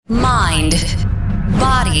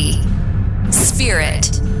body, spirit.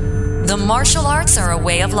 The martial arts are a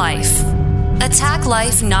way of life. Attack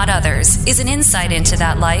Life, Not Others is an insight into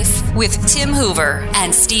that life with Tim Hoover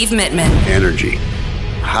and Steve Mittman. Energy.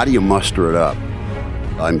 How do you muster it up?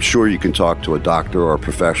 I'm sure you can talk to a doctor or a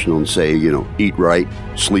professional and say, eat right,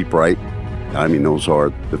 sleep right. I mean, those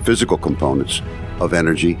are the physical components of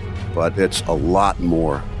energy, but it's a lot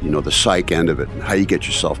more, the psych end of it, and how you get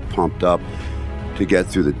yourself pumped up to get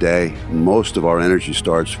through the day. Most of our energy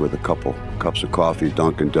starts with a couple cups of coffee,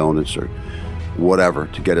 Dunkin' Donuts, or whatever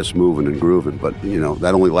to get us moving and grooving. But,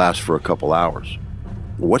 that only lasts for a couple hours.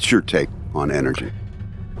 What's your take on energy?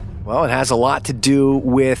 Well, it has a lot to do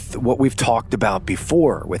with what we've talked about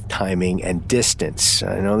before with timing and distance.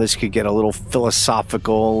 I know this could get a little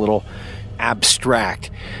philosophical, a little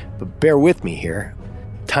abstract, but bear with me here.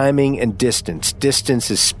 Timing and distance.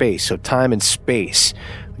 Distance is space, so time and space.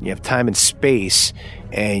 When you have time and space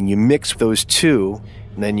and you mix those two,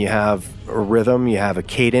 and then you have a rhythm, you have a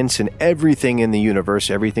cadence, and everything in the universe,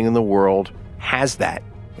 everything in the world has that.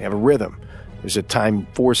 You have a rhythm. There's a time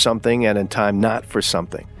for something and a time not for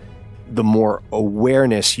something. The more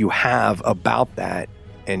awareness you have about that,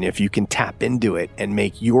 and if you can tap into it and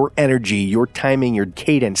make your energy, your timing, your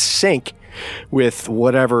cadence sync with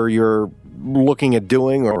whatever you're looking at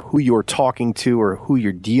doing or who you're talking to or who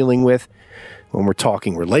you're dealing with. When we're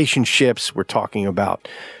talking relationships, we're talking about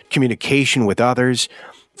communication with others.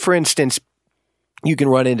 For instance, you can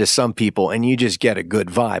run into some people and you just get a good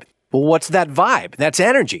vibe. Well, what's that vibe? That's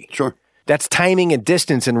energy. Sure. That's timing and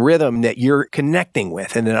distance and rhythm that you're connecting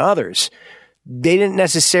with. And then others, they didn't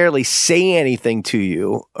necessarily say anything to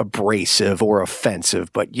you abrasive or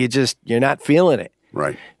offensive, but you're not feeling it.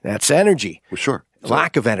 Right. That's energy. Well, sure.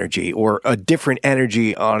 Lack of energy or a different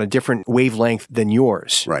energy on a different wavelength than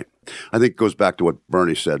yours. Right. I think it goes back to what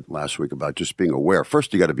Bernie said last week about just being aware.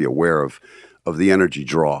 First, you got to be aware of the energy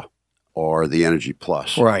draw or the energy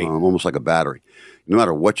plus. Right. Almost like a battery. No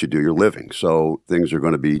matter what you do, you're living. So things are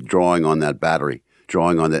going to be drawing on that battery,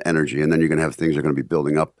 drawing on that energy, and then you're going to have things that are going to be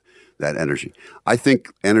building up that energy. I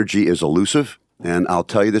think energy is elusive, and I'll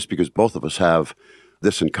tell you this because both of us have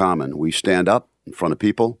this in common. We stand up in front of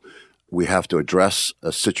people. We have to address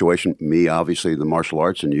a situation, me, obviously, the martial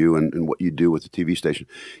arts, and you, and what you do with the TV station.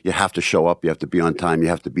 You have to show up. You have to be on time. You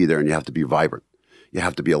have to be there, and you have to be vibrant. You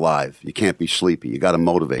have to be alive. You can't be sleepy. You got to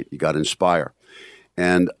motivate. You got to inspire.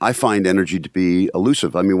 And I find energy to be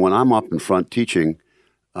elusive. I mean, when I'm up in front teaching,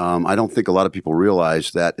 I don't think a lot of people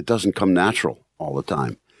realize that it doesn't come natural all the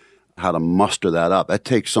time, how to muster that up. That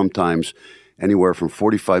takes sometimes anywhere from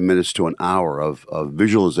 45 minutes to an hour of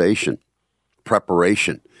visualization,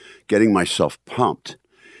 preparation, getting myself pumped.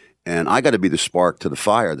 And I got to be the spark to the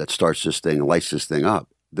fire that starts this thing, lights this thing up.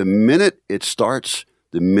 The minute it starts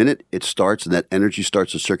and that energy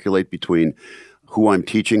starts to circulate between who I'm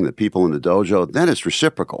teaching, the people in the dojo, then it's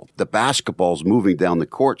reciprocal. The basketball's moving down the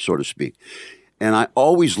court, so to speak. And I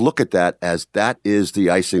always look at that as that is the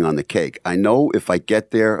icing on the cake. I know if I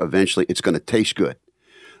get there, eventually it's going to taste good.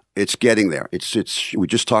 It's getting there. It's we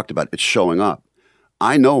just talked about it. It's showing up.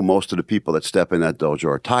 I know most of the people that step in that dojo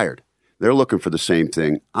are tired. They're looking for the same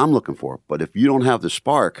thing I'm looking for. But if you don't have the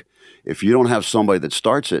spark, if you don't have somebody that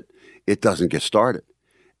starts it, it doesn't get started.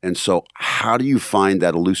 And so how do you find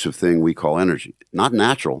that elusive thing we call energy? Not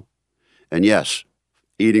natural. And yes,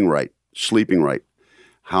 eating right, sleeping right.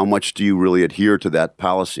 How much do you really adhere to that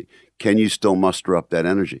policy? Can you still muster up that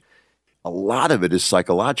energy? A lot of it is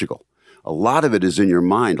psychological. A lot of it is in your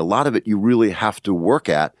mind. A lot of it you really have to work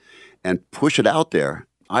at and push it out there.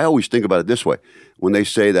 I always think about it this way. When they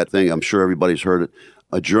say that thing, I'm sure everybody's heard it,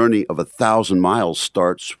 a journey of 1,000 miles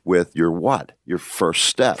starts with your what? Your first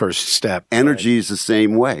step. First step. Energy is the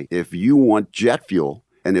same way. If you want jet fuel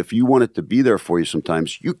and if you want it to be there for you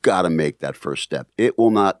sometimes, you got to make that first step. It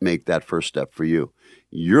will not make that first step for you.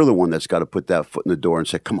 You're the one that's got to put that foot in the door and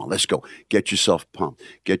say, come on, let's go. Get yourself pumped.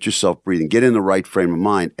 Get yourself breathing. Get in the right frame of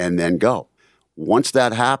mind and then go. Once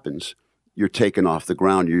that happens, you're taken off the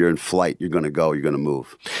ground. You're in flight. You're going to go. You're going to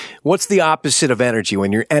move. What's the opposite of energy?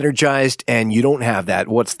 When you're energized and you don't have that,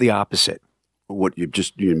 what's the opposite? What you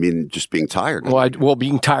mean just being tired? Well,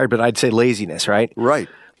 being tired, but I'd say laziness, right? Right.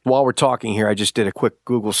 While we're talking here, I just did a quick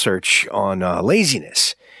Google search on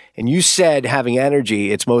laziness. And you said having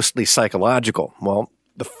energy, it's mostly psychological. Well,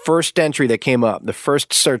 the first entry that came up, the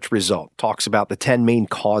first search result, talks about the 10 main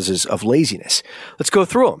causes of laziness. Let's go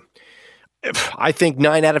through them. I think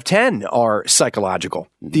 9 out of 10 are psychological.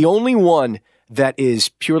 The only one that is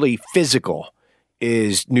purely physical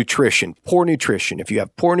is nutrition, poor nutrition. If you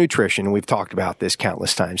have poor nutrition, and we've talked about this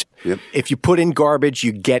countless times, if you put in garbage,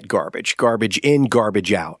 you get garbage. Garbage in,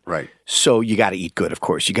 garbage out. Right. So you got to eat good, of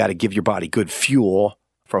course. You got to give your body good fuel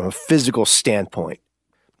from a physical standpoint.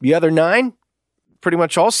 The other 9, pretty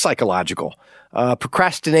much all psychological.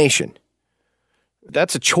 Procrastination.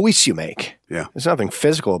 That's a choice you make. Yeah. There's nothing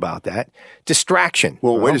physical about that. Distraction.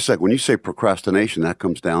 Well, wait a sec. When you say procrastination, that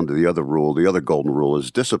comes down to the other rule. The other golden rule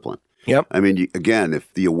is discipline. Yep. I mean, again,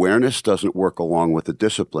 if the awareness doesn't work along with the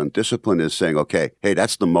discipline is saying, okay, hey,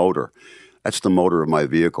 that's the motor. That's the motor of my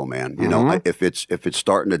vehicle, man. You know, if it's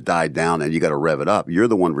starting to die down and you got to rev it up, you're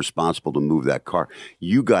the one responsible to move that car.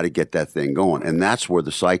 You got to get that thing going. And that's where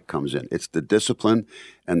the psych comes in. It's the discipline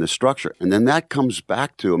and the structure. And then that comes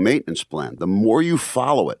back to a maintenance plan. The more you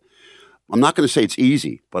follow it, I'm not going to say it's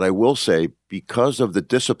easy, but I will say because of the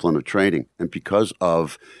discipline of training and because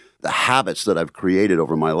of the habits that I've created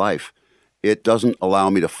over my life, it doesn't allow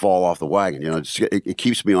me to fall off the wagon. You know, it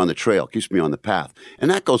keeps me on the trail, keeps me on the path. And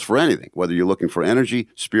that goes for anything, whether you're looking for energy,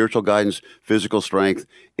 spiritual guidance, physical strength.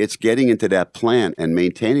 It's getting into that plan and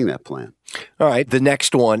maintaining that plan. All right. The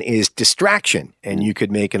next one is distraction. And you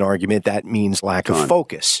could make an argument that means lack of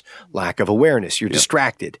focus, lack of awareness. You're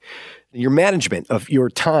distracted. Your management of your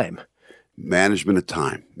time. Management of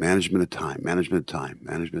time,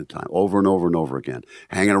 over and over and over again.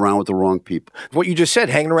 Hanging around with the wrong people. What you just said,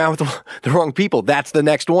 hanging around with the wrong people, that's the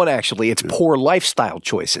next one, actually. It's poor lifestyle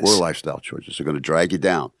choices. Poor lifestyle choices are going to drag you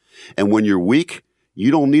down. And when you're weak, you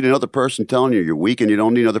don't need another person telling you you're weak, and you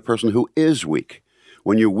don't need another person who is weak.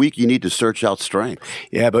 When you're weak, you need to search out strength.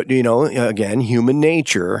 Yeah, but, you know, again, human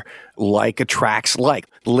nature, like attracts like.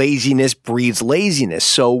 Laziness breeds laziness.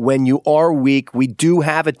 So when you are weak, we do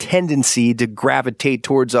have a tendency to gravitate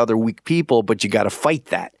towards other weak people, but you got to fight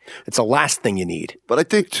that. It's the last thing you need. But I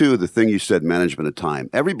think, too, the thing you said, management of time,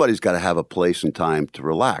 everybody's got to have a place and time to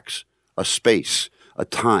relax, a space, a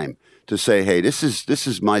time to say, hey, this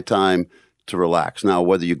is my time to relax. Now,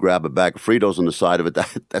 whether you grab a bag of Fritos on the side of it,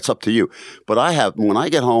 that's up to you. But when I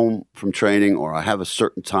get home from training, or I have a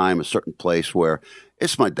certain time, a certain place where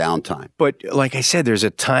it's my downtime. But like I said, there's a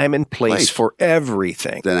time and place for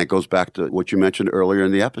everything. Then it goes back to what you mentioned earlier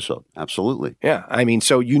in the episode. Absolutely. Yeah. I mean,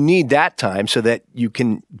 so you need that time so that you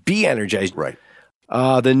can be energized. Right.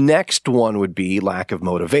 The next one would be lack of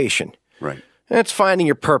motivation. Right. That's finding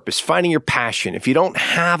your purpose, finding your passion. If you don't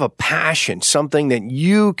have a passion, something that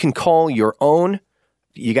you can call your own,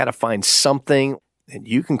 you got to find something that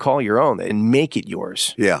you can call your own and make it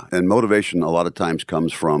yours. Yeah, and motivation a lot of times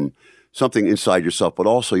comes from something inside yourself, but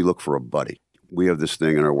also you look for a buddy. We have this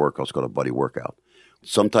thing in our workouts called a buddy workout.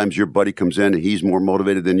 Sometimes your buddy comes in and he's more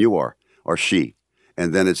motivated than you are, or she,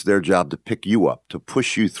 and then it's their job to pick you up, to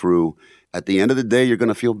push you through. At the end of the day, you're going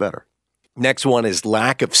to feel better. Next one is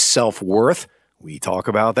lack of self-worth. We talk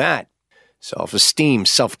about that. Self-esteem,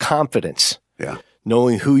 self-confidence. Yeah.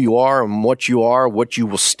 Knowing who you are and what you are, what you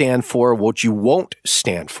will stand for, what you won't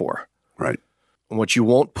stand for. Right. And what you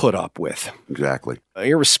won't put up with. Exactly.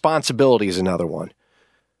 Irresponsibility is another one.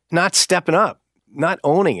 Not stepping up, not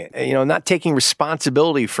owning it, not taking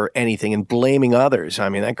responsibility for anything and blaming others. I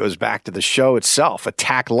mean, that goes back to the show itself.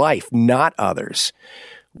 Attack life, not others.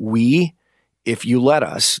 We, if you let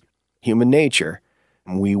us, human nature,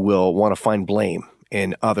 we will want to find blame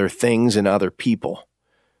in other things and other people.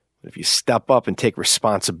 But if you step up and take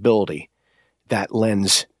responsibility, that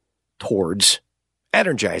lends towards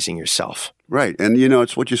energizing yourself. Right. And,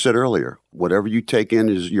 it's what you said earlier. Whatever you take in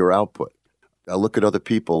is your output. I look at other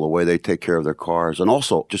people, the way they take care of their cars, and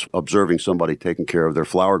also just observing somebody taking care of their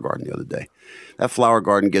flower garden the other day. That flower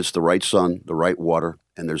garden gets the right sun, the right water,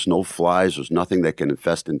 and there's no flies. There's nothing that can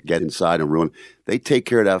infest and get inside and ruin. They take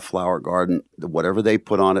care of that flower garden. Whatever they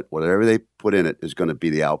put on it, whatever they put in it is going to be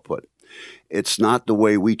the output. It's not the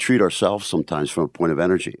way we treat ourselves sometimes from a point of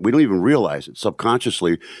energy. We don't even realize it.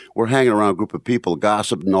 Subconsciously, we're hanging around a group of people,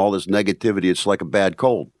 gossip and all this negativity. It's like a bad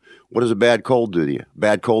cold. What does a bad cold do to you?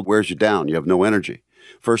 Bad cold wears you down. You have no energy.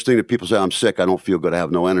 First thing that people say, I'm sick, I don't feel good, I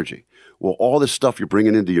have no energy. Well, all this stuff you're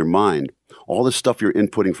bringing into your mind, all this stuff you're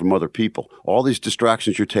inputting from other people, all these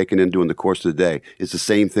distractions you're taking in during the course of the day is the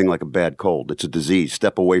same thing like a bad cold. It's a disease.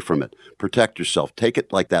 Step away from it. Protect yourself. Take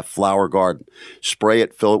it like that flower garden. Spray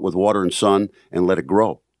it, fill it with water and sun, and let it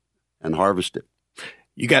grow and harvest it.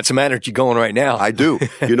 You got some energy going right now. I do.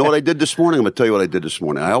 You know what I did this morning? I'm going to tell you what I did this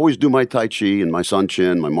morning. I always do my Tai Chi and my Sun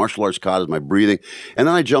Chin, my martial arts katas, my breathing, and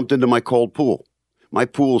then I jumped into my cold pool. My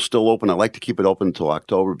pool is still open. I like to keep it open until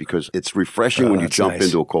October because it's refreshing when you jump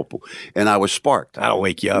into a cold pool. And I was sparked. That'll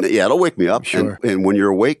wake you up. Yeah, it'll wake me up. Sure. And when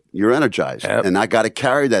you're awake, you're energized. Yep. And I got to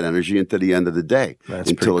carry that energy into the end of the day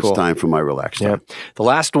until it's time for my relax time. Yep. The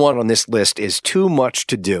last one on this list is too much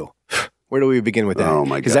to do. Where do we begin with that? Oh,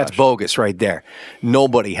 my gosh. Because that's bogus right there.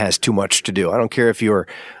 Nobody has too much to do. I don't care if you're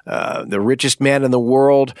the richest man in the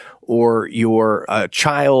world or you're a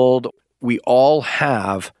child. we all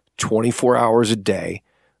have 24 hours a day.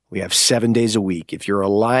 We have 7 days a week. If you're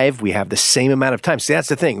alive, we have the same amount of time. See, that's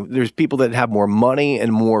the thing. There's people that have more money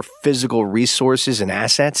and more physical resources and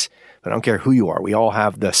assets, but I don't care who you are. We all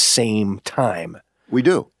have the same time. We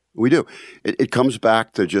do. We do. It comes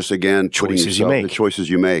back to just, again, the choices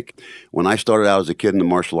you make. When I started out as a kid in the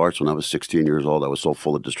martial arts when I was 16 years old, I was so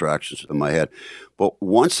full of distractions in my head. But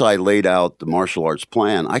once I laid out the martial arts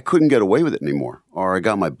plan, I couldn't get away with it anymore, or I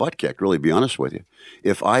got my butt kicked, really, to be honest with you.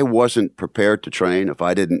 If I wasn't prepared to train, if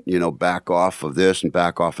I didn't, back off of this and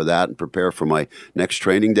back off of that and prepare for my next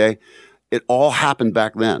training day, it all happened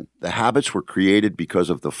back then. The habits were created because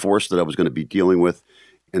of the force that I was going to be dealing with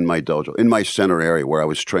in my dojo, in my center area where I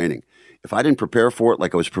was training. If I didn't prepare for it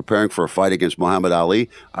like I was preparing for a fight against Muhammad Ali,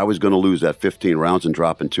 I was going to lose that 15 rounds and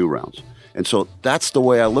drop in 2 rounds. And so that's the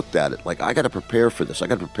way I looked at it. Like, I got to prepare for this. I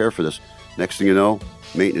got to prepare for this. Next thing you know,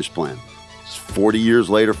 maintenance plan. 40 years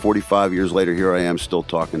later, 45 years later, here I am still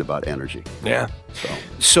talking about energy. Yeah.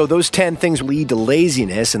 So those 10 things lead to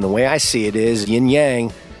laziness. And the way I see it is yin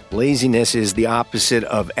yang. Laziness is the opposite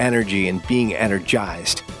of energy and being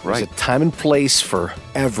energized. Right. There's a time and place for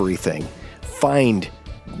everything. Find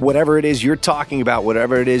whatever it is you're talking about,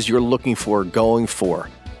 whatever it is you're looking for, going for.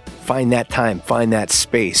 Find that time, find that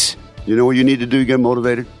space. You know what you need to do to get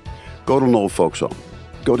motivated? Go to an old folks home.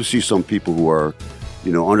 Go to see some people who are,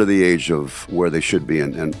 under the age of where they should be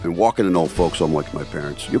and walk in an old folks home like my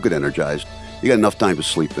parents. You'll get energized. You got enough time to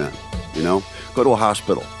sleep in, Go to a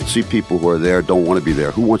hospital. See people who are there, don't want to be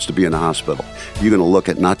there. Who wants to be in a hospital? You're going to look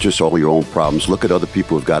at not just all your own problems. Look at other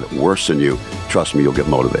people who've got it worse than you. Trust me, you'll get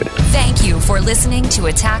motivated. Thank you for listening to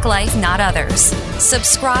Attack Life, Not Others.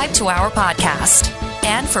 Subscribe to our podcast.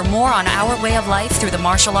 And for more on our way of life through the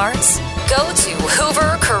martial arts, go to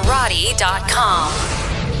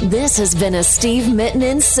hooverkarate.com. This has been a Steve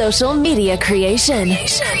Mittinen social media creation.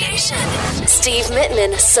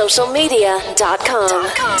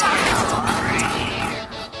 SteveMittenensocialmedia.com.